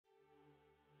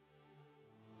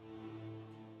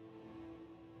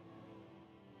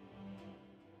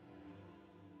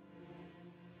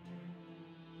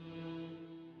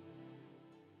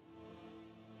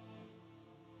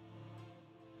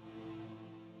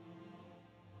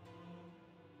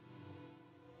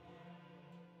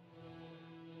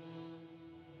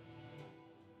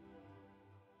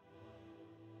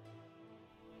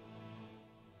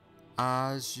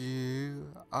as you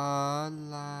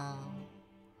allow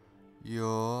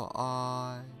your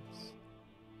eyes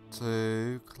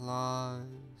to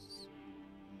close.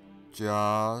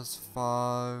 Just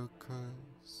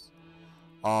focus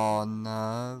on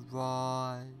the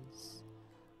rise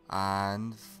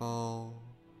and fall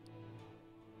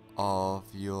of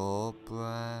your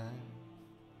breath,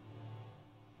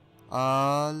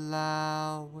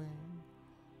 allowing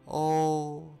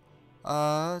all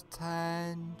attention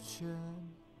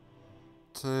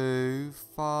to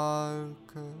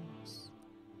focus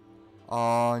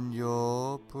on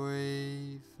your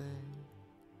breathing,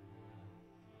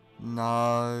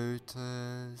 noticing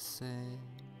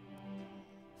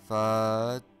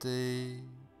the deep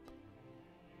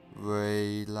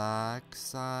relaxation,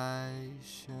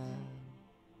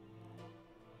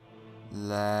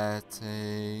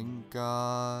 letting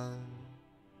go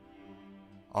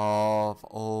of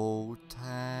all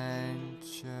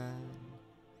tension,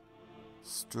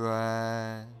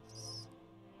 stress,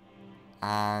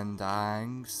 and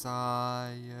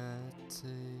anxiety,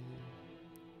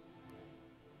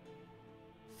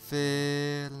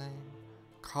 feeling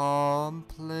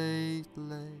completely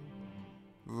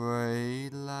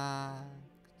relaxed.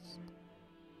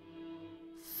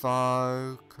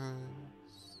 Focus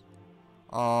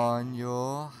on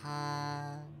your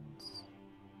hands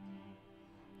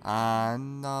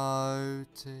and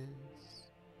notice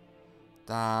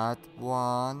that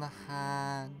one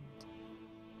hand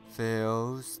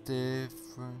feels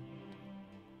different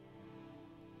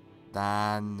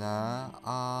than the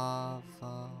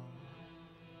other,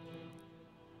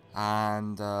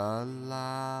 and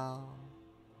allow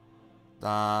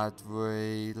that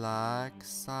relaxation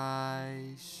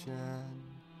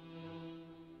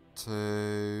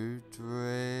to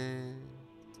drift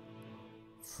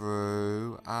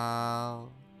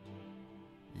throughout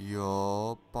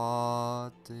your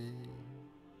body,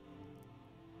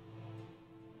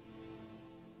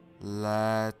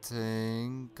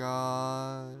 letting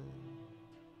go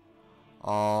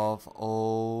of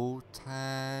all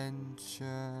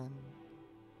tension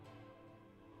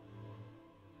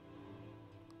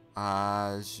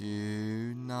as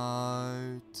you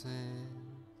notice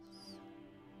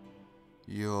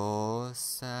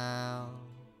yourself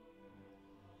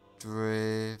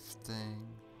drifting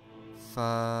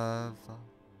further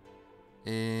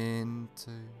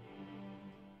into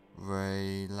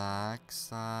relaxation.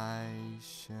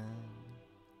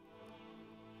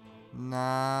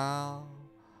 Now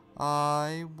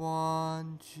I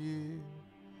want you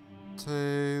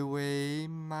to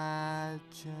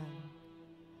imagine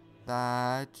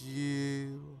that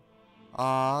you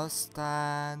are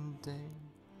standing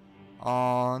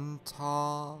on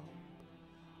top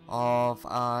of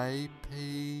a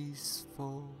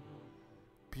peaceful,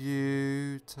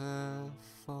 beautiful,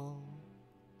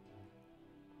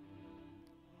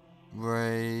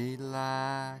 relaxing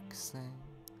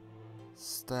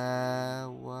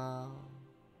stairwell,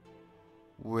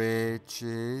 which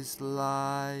is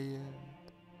layered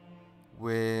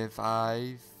with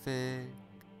a thick,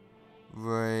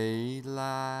 relaxing,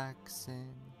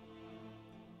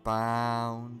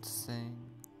 bouncing,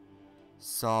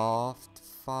 soft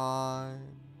foam,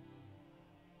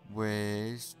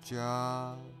 which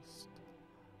just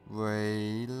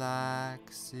relaxes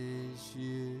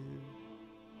you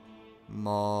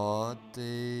more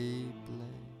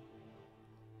deeply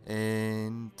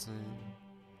into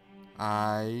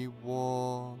a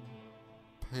warm,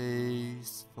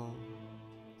 peaceful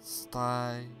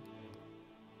state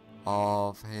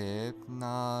of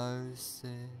hypnosis.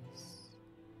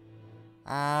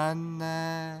 And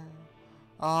there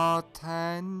are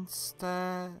 10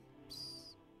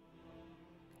 steps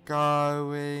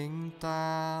going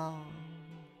down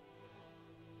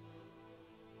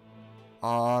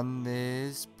on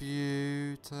this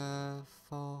beautiful,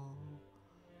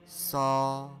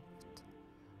 soft,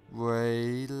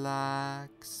 relaxing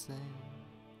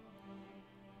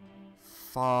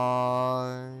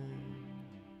foam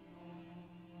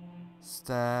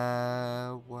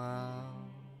stairwell.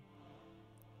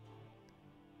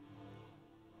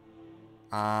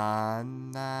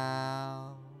 And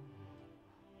now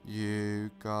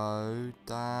you go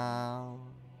down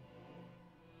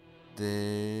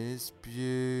this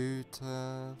beautiful,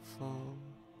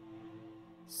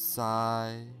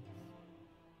 safe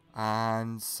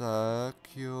and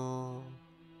secure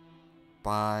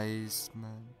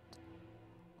basement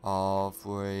of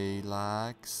relaxation,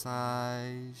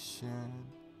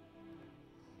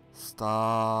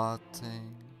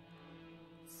 starting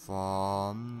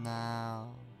from now.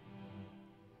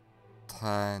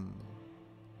 10,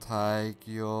 take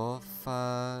your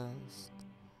first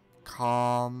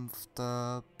comfortable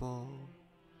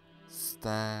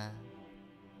step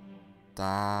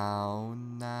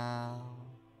down now,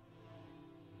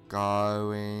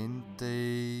 going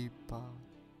deeper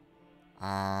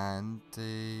and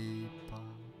deeper.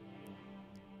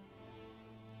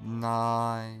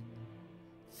 9.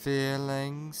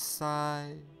 Feeling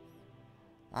safe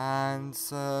and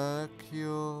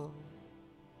secure,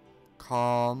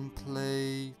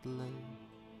 completely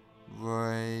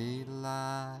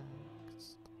relaxed,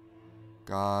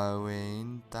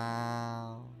 going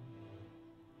down,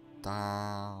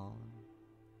 down,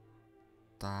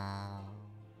 down.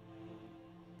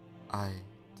 8.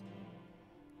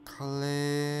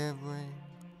 Clearing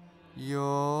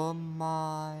your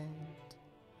mind,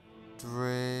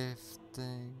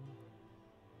 drifting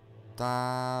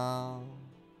down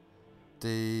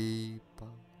deeper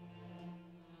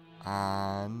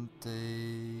and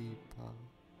deeper.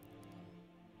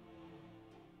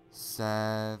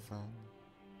 7.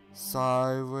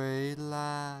 So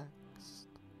relaxed,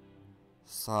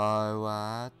 so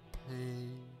at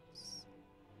peace,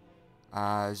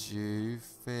 as you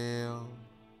feel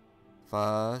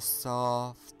the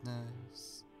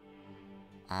softness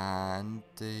and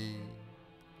deep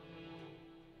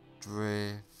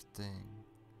drifting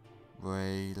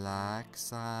relaxation.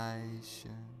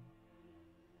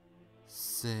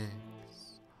 6.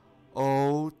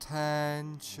 All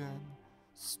tension,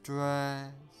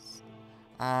 stress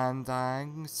and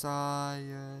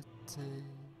anxiety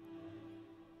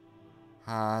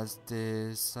has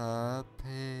disappeared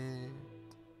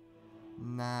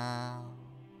now,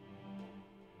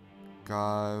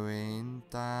 going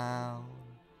down,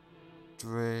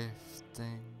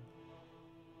 drifting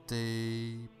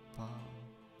deeper.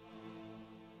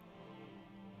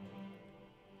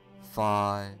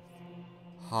 5.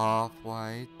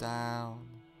 Halfway down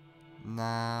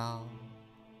now,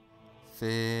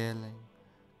 feeling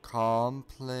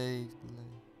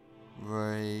completely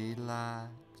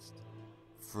relaxed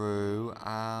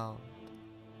throughout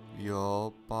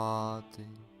your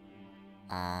body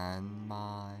and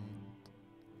mind.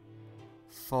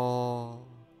 4.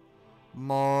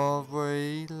 More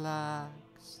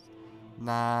relaxed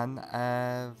than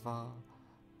ever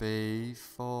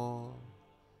before,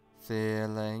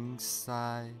 feeling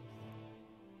safe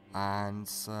and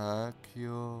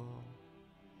secure.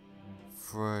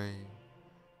 3.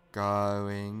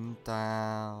 Going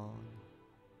down,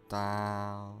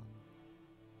 down,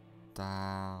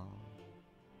 down,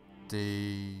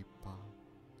 deeper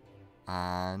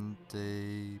and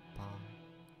deeper.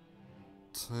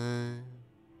 2.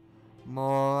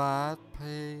 More at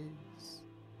peace,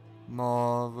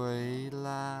 more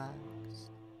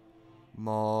relaxed,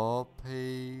 more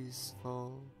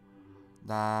peaceful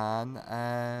than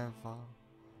ever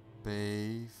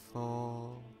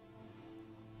before.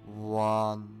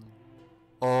 1.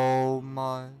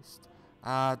 Almost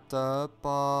at the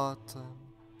bottom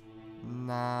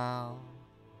now.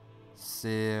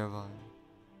 0.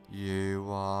 You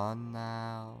are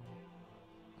now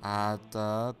at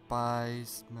the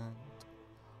basement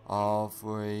of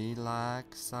relaxation,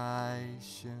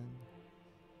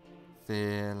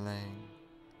 feeling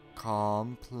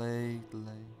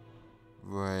completely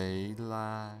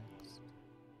relaxed.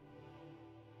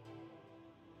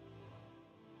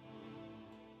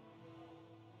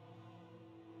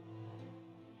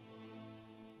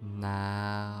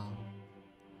 Now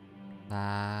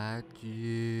that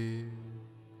you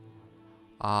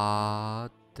are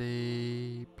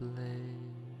deeply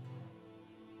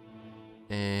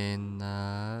in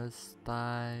a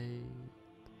state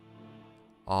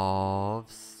of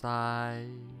safe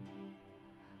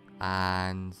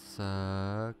and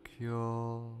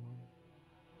secure,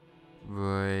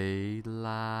 relaxing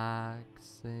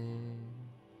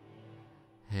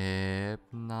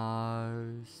hypnosis,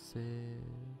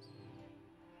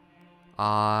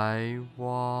 I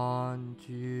want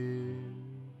you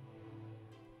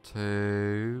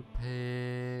to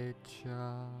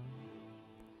picture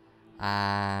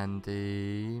and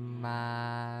imagine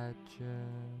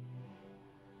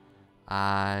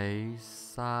a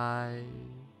safe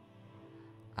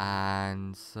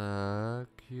and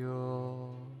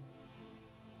secure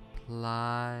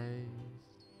place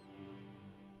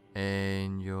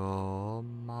in your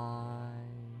mind.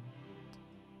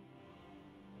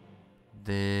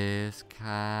 This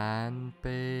can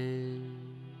be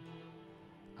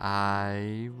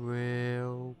a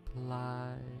real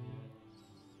place,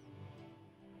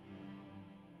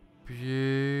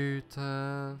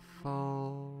 beautiful,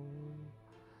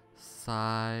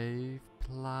 safe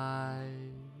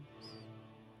place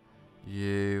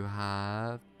you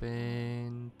have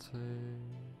been to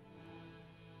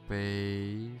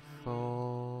before,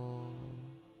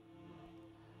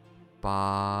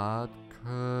 but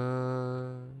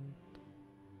could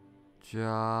just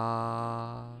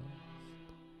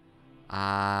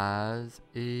as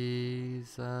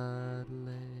easily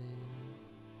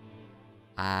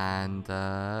and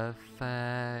effectively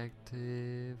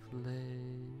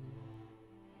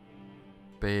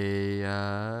be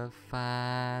a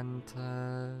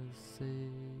fantasy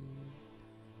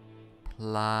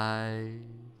place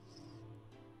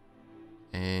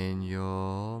in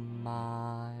your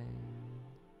mind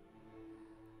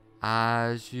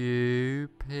as you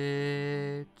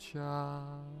picture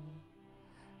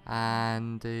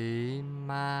and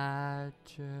imagine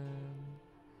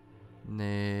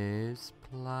this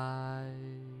place.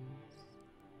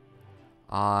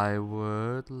 I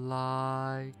would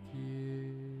like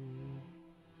you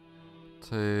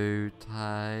to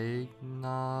take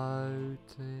notice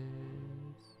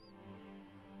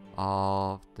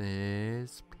of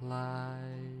this place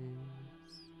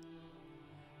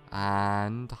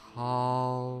and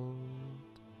hold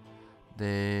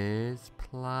this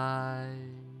place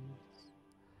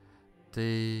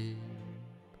deep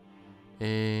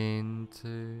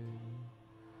into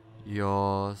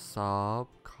your subconscious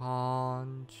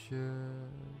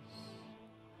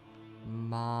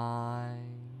mind,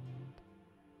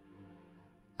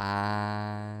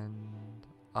 and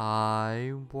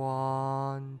I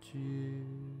want you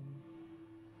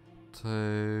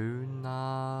to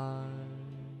know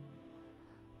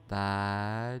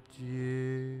that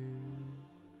you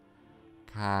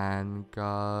can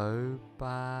go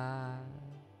back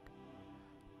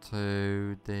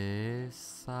to this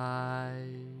safe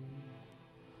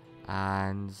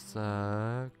and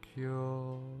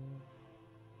secure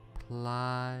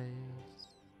place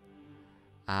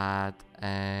at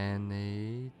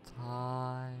any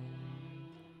time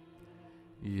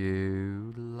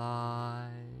you like,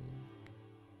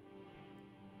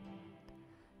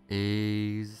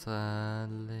 easily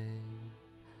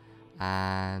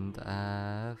and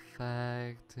effectively.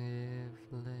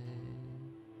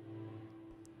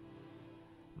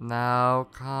 Now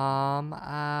come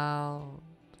out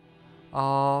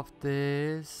of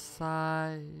this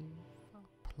safe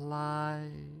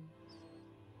place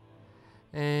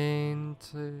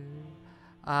into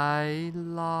a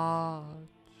large,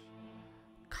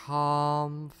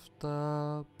 comfortable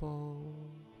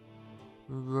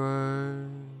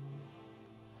room,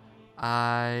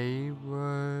 a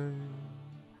room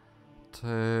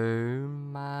to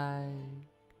make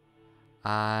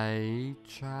a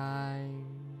change,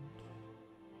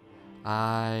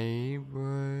 a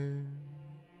room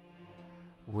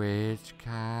which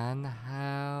can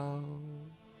help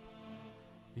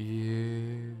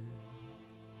you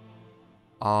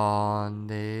on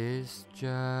this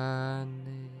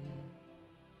journey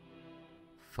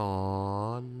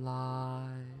for life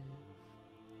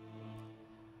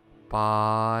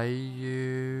by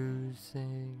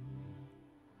using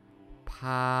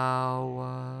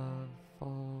powerful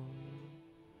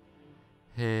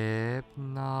hypnotic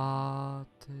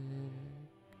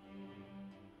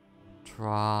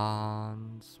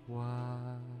trance work,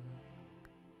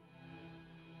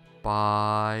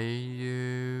 by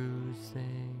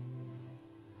using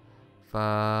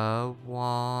the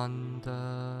wonderful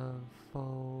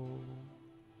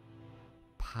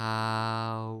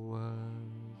powers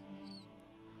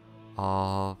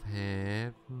of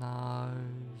hypnosis.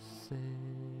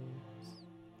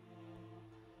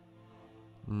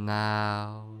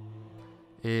 Now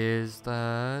is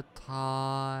the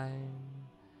time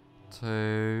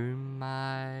to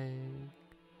make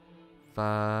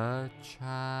the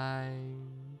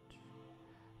change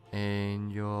in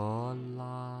your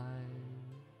life.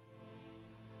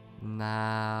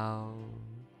 Now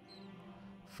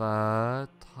the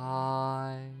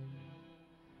time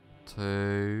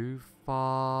to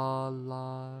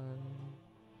follow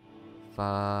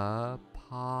the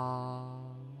path,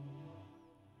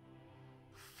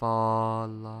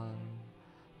 follow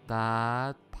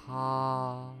that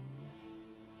path,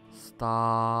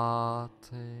 starting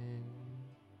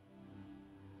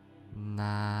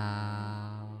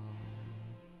now.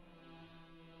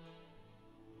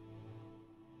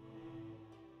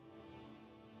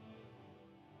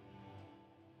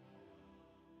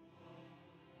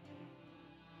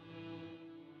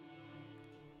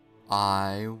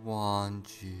 I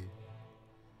want you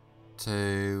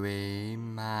to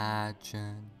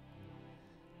imagine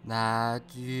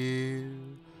that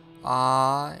you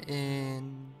are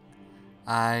in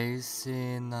a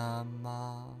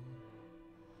cinema.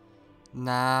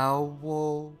 Now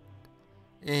walk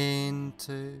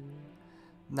into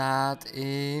that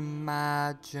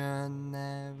imaginary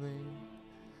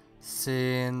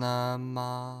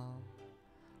cinema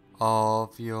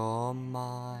of your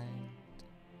mind.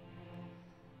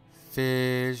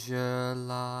 Visualize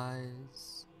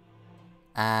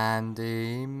and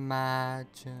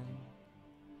imagine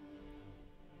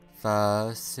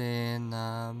the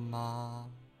cinema.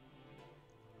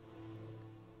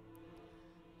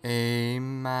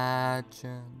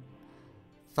 Imagine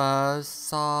the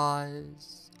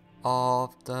size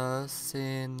of the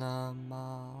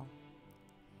cinema,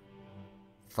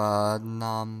 the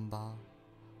number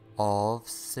of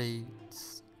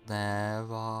seats there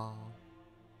are,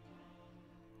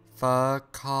 the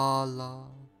color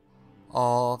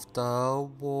of the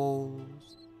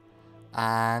walls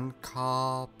and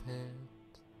carpet,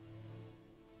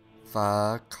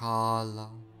 the color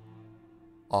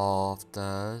of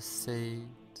the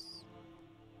seats,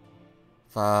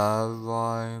 the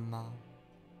aroma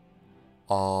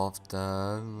of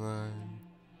the room,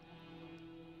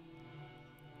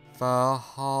 the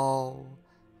whole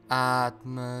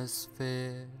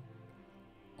atmosphere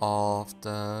of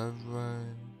the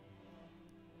room.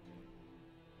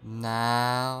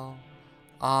 Now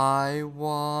I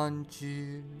want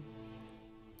you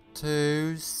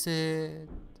to sit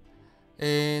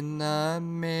in the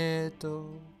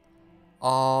middle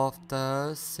of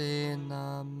the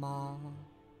cinema,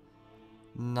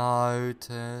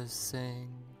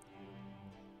 noticing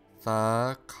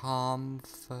the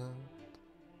comfort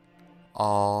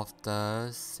of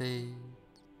the seat.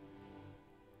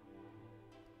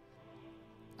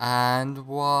 And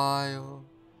while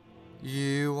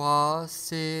you are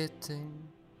sitting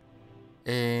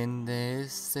in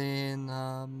this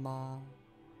cinema,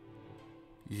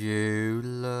 you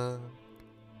look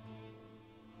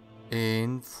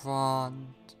in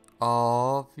front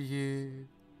of you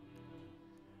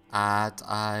at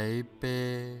a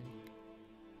big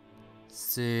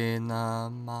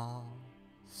cinema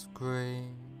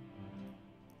screen,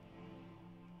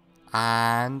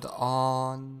 and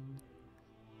on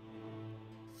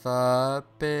the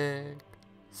big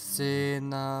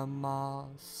cinema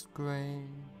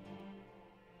screen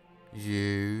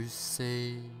you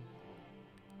see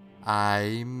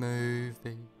a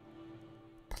movie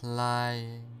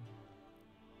playing.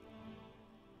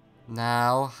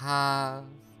 Now have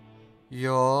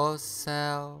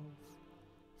yourself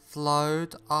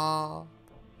float up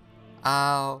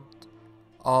out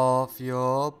of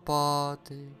your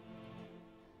body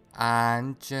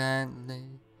and gently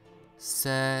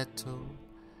settle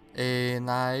in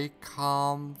a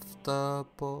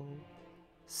comfortable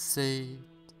seat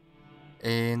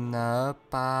in the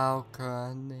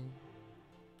balcony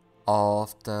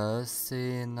of the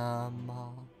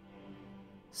cinema,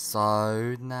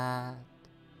 so that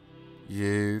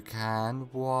you can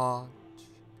watch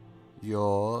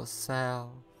yourself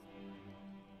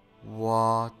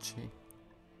watching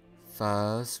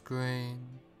the screen.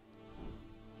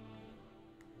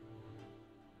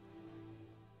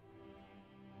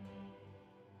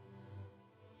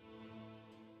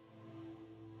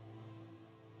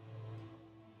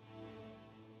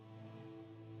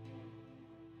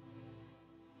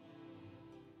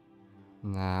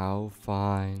 Now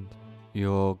find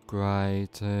your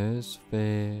greatest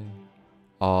fear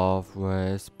of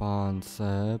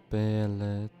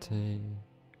responsibility.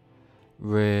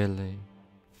 Really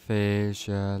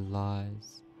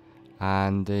visualize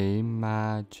and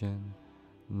imagine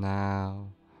now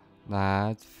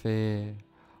that fear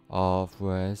of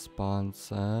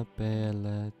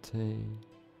responsibility.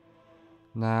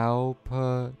 Now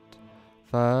put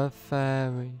the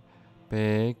very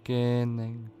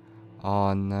beginning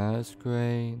on the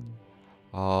screen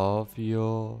of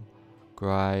your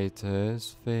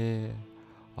greatest fear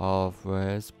of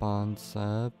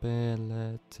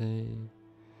responsibility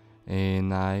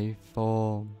in a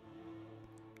form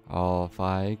of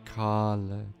a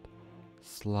colored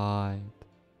slide.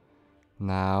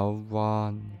 Now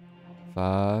run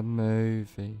the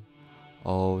movie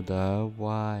all the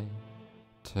way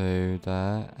to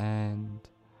the end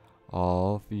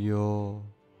of your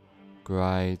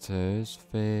greatest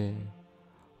fear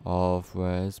of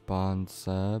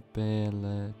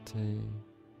responsibility.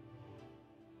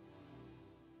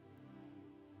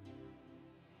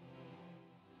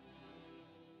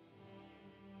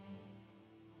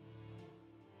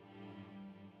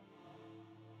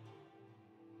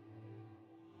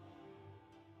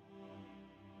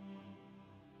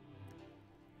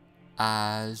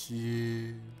 As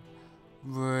you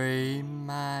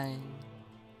remain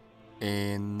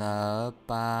in the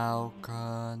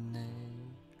balcony,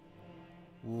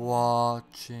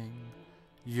 watching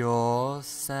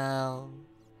yourself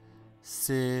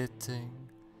sitting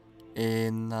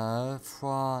in the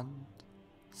front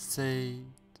seat,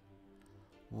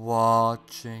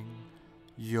 watching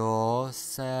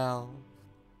yourself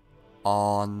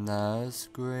on the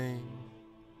screen.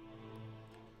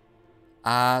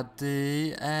 At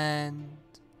the end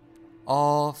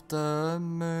of the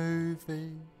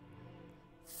movie,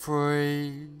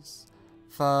 freeze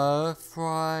the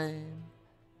frame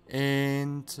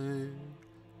into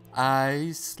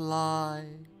a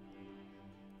slide,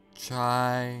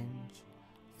 change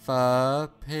the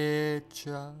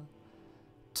picture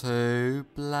to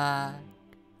black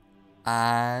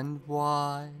and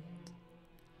white,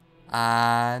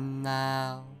 and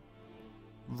now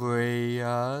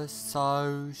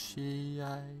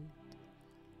reassociate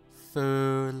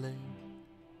fully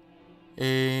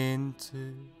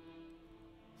into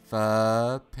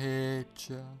the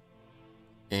picture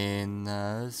in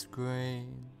the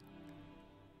screen.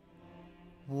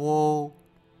 Walk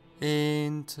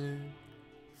into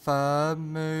the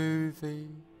movie,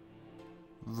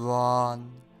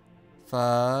 run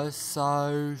the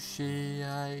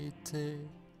associated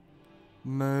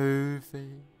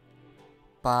movie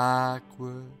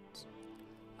backwards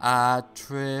at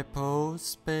triple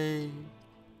speed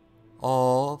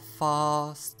or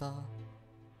faster,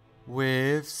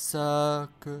 with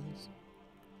circus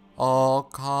or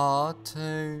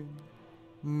cartoon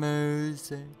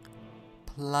music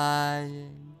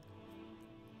playing,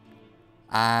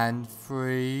 and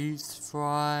freeze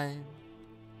frame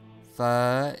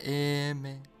the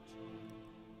image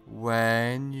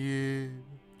when you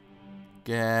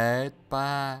get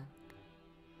back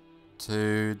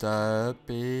to the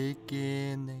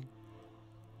beginning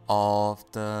of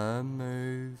the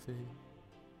movie.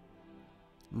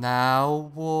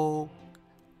 Now walk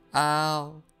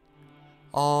out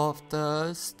of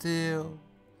the still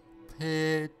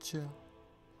picture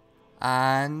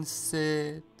and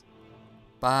sit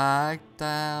back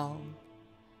down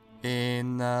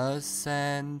in the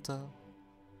center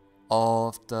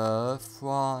of the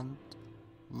front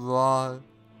row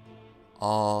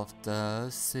of the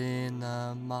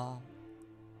cinema.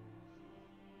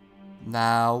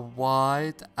 Now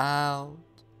white out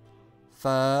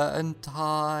the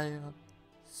entire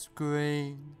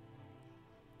screen,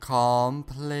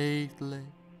 completely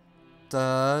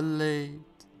delete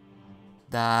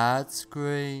that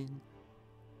screen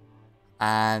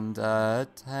and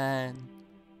attend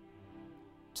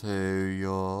to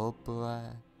your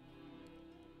breath.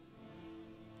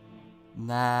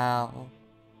 Now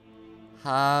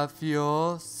have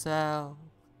yourself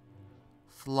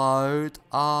float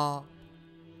up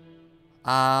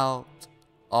out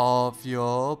of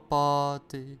your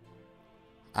body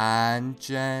and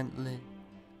gently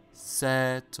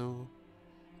settle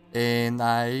in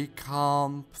a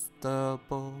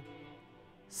comfortable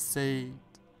seat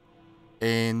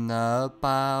in the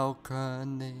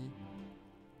balcony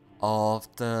of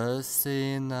the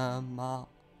cinema,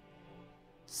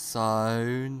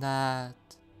 so that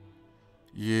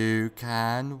you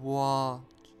can watch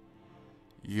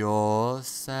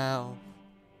yourself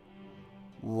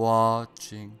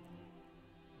watching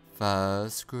the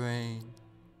screen.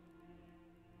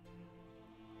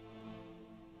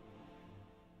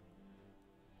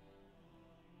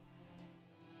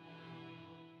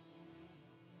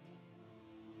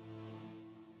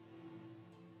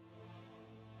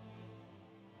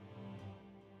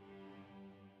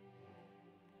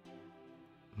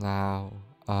 Now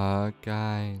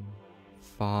again,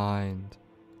 find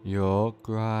your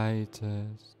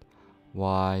greatest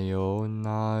while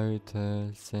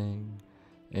noticing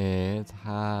it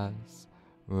has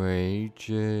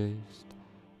reduced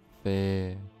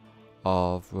fear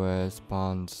of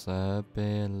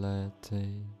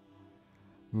responsibility.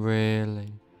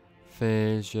 Really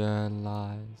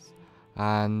visualize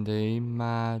and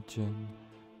imagine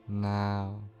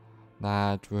now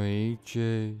that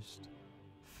reduced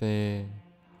fear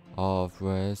of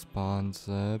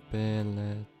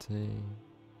responsibility.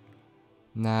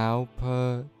 Now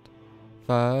put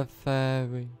the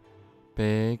very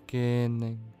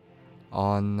beginning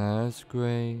on the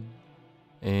screen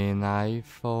in a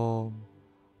form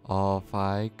of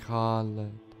a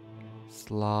colored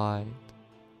slide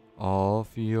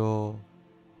of your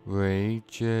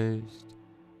reduced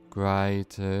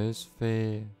greatest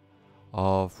fear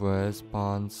of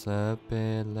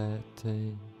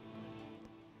responsibility.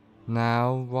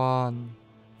 Now run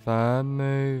the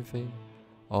movie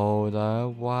all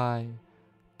the way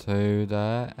to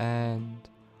the end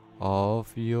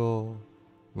of your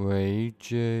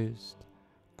reduced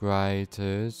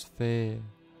greater sphere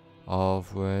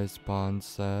of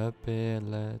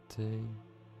responsibility.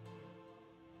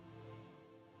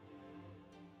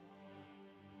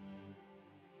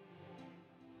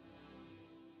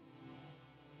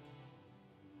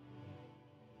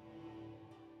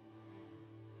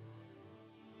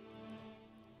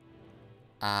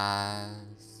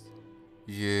 As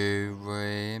you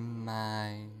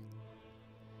remain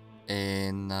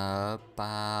in the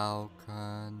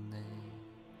balcony,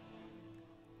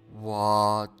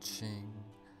 watching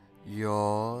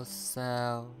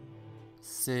yourself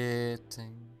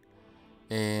sitting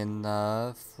in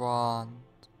the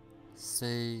front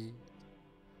seat,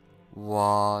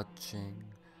 watching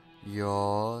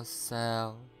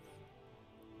yourself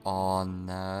on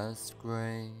the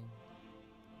screen.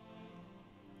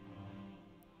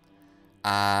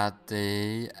 At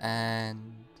the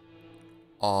end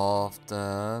of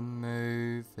the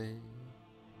movie,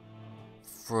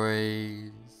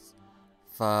 freeze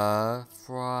the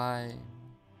frame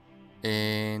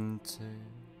into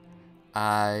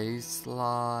a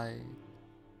slide,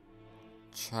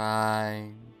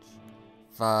 change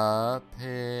the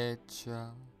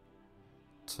picture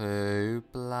to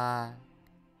black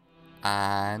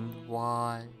and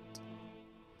white,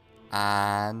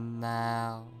 and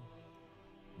now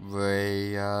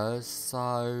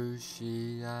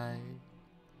reassociate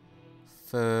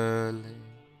fully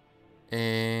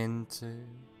into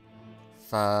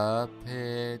the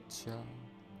picture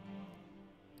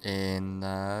in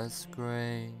the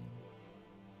screen.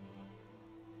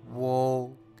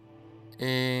 Walk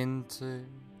into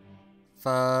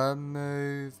the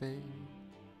movie,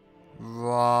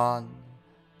 run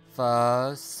the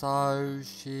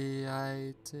associated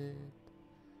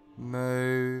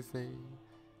movie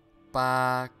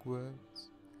backwards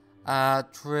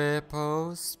at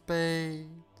triple speed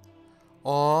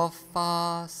or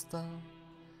faster,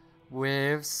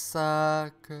 with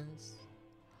circus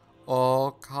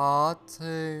or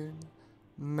cartoon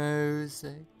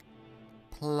music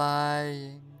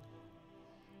playing,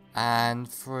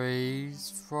 and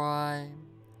freeze frame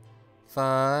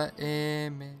the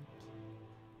image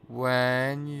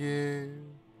when you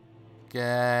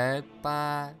get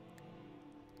back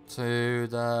to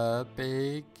the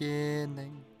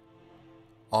beginning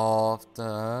of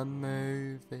the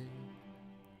movie.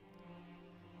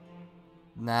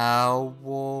 Now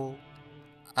walk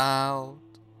out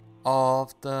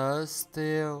of the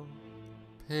still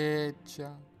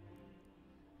picture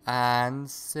and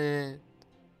sit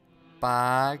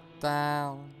back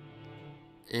down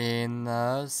in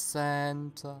the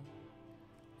center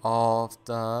of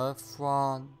the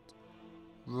front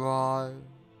row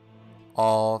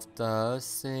of the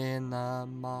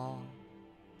cinema.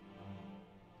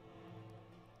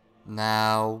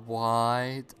 Now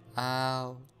wide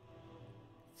out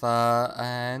the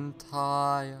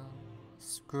entire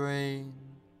screen,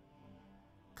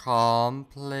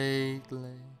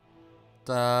 completely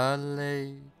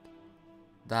delete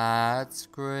that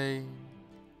screen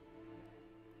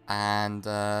and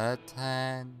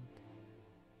attend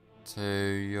to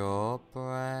your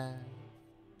breath.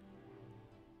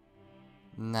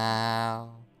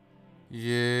 Now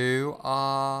you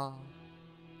are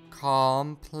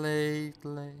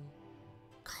completely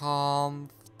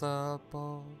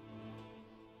comfortable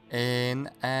in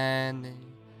any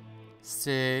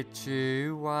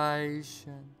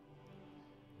situation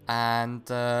and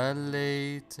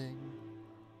deleting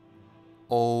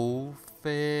all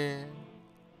fear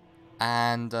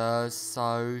and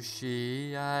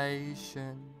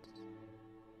associations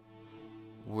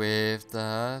with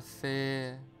the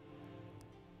fear,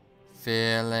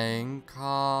 feeling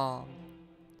calm,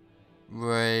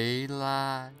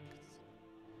 relaxed,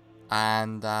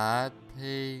 and at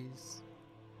peace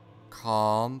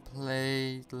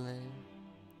completely,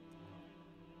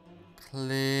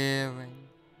 clearing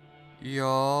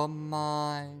your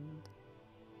mind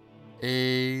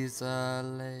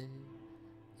easily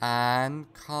and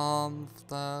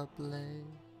comfortably.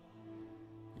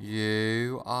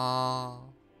 You are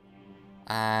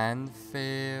and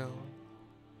feel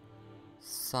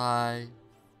safe,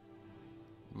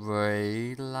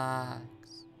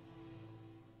 relaxed,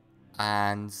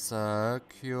 and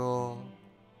secure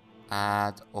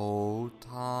at all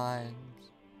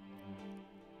times,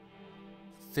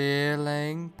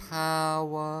 feeling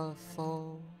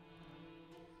powerful,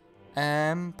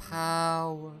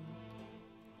 empowered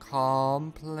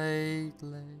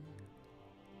completely,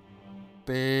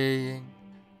 being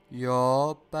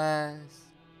your best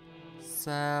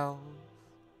self.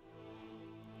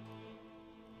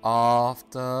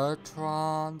 After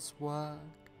trance work,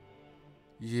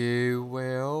 you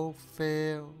will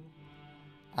feel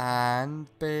and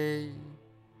be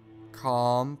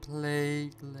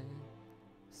completely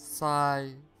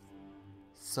safe,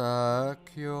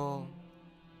 secure,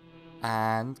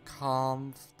 and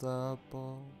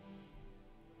comfortable.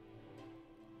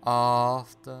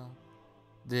 After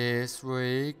this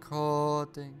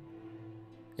recording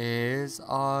is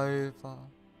over,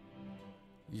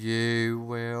 you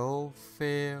will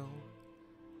feel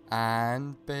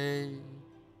and be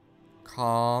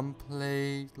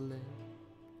completely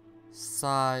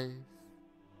safe,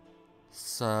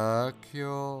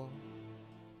 secure,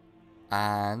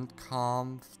 and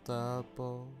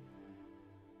comfortable.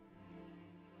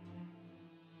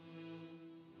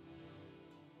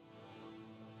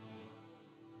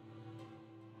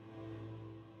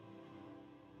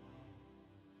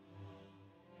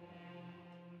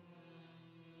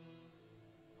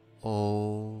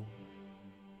 All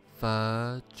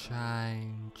the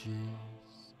changes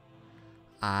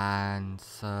and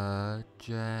suggestions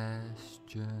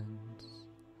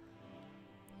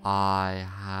I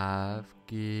have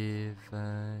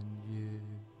given you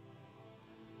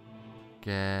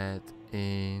get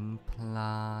implanted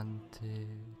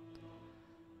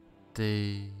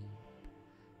deep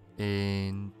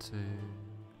into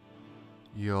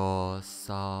your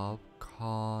subconscious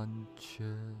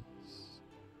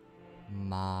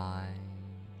mind.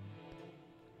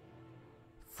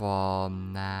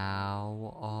 From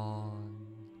now on,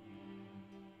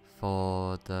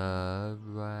 for the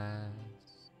rest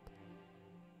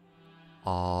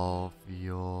of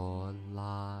your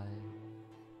life,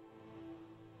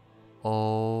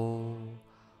 all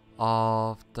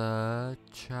of the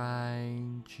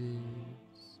changes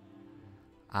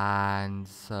and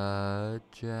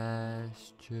suggestions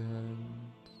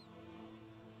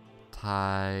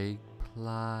take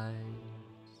place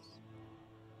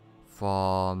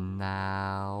from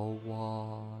now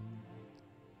on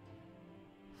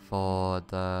for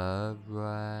the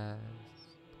rest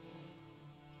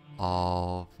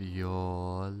of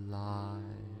your life.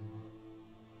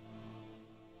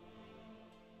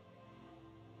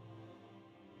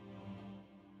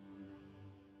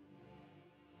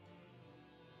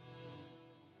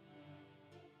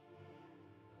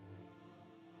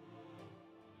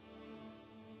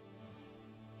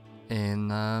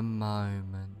 In a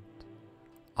moment,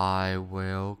 I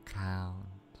will count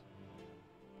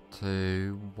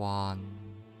to 1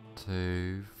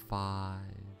 to 5,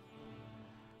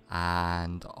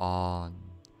 and on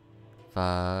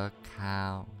the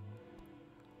count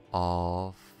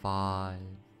of 5,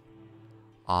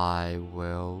 I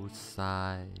will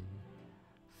say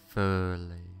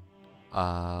fully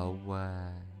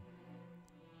aware.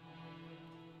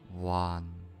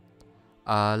 1.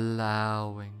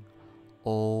 Allowing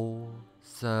all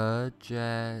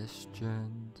suggestions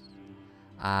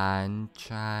and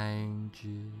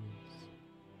changes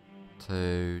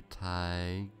to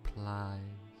take place.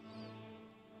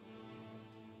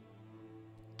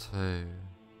 2.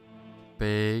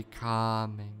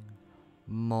 Becoming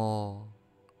more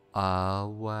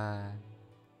aware.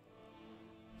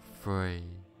 3.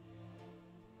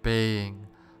 Being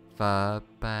the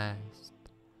best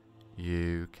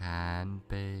you can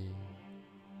be.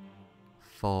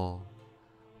 4.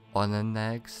 On the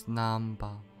next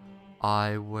number,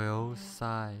 I will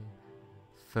say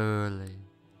fully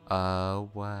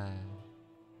aware.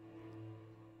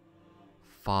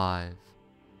 5.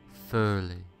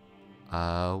 Fully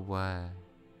aware.